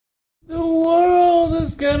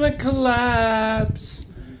gonna collapse,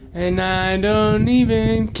 and I don't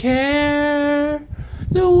even care.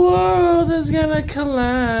 The world is gonna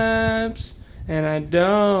collapse, and I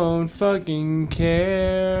don't fucking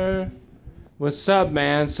care. What's up,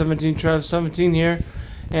 man? 17Trev17 here,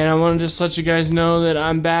 and I want to just let you guys know that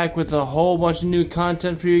I'm back with a whole bunch of new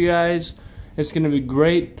content for you guys. It's gonna be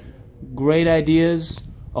great ideas.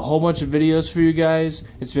 A whole bunch of videos for you guys.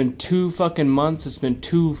 It's been 2 fucking months. It's been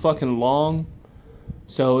too fucking long.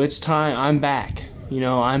 So it's time. I'm back.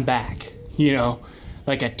 I'm back.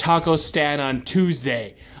 Like a taco stand on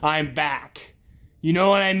Tuesday. I'm back. You know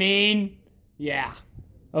what I mean? Yeah.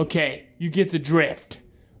 Okay. You get the drift.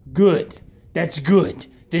 Good. That's good.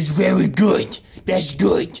 That's very good. That's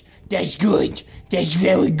good. That's good. That's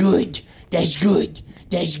very good. That's good.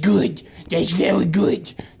 That's good. That's very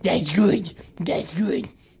good. That's good. That's good.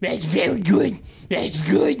 That's very good. That's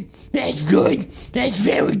good. That's good. That's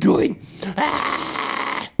very good.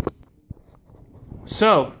 Ah!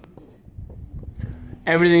 So,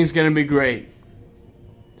 everything's gonna be great.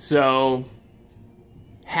 So,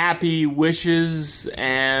 happy wishes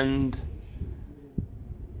and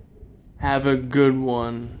have a good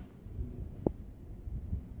one.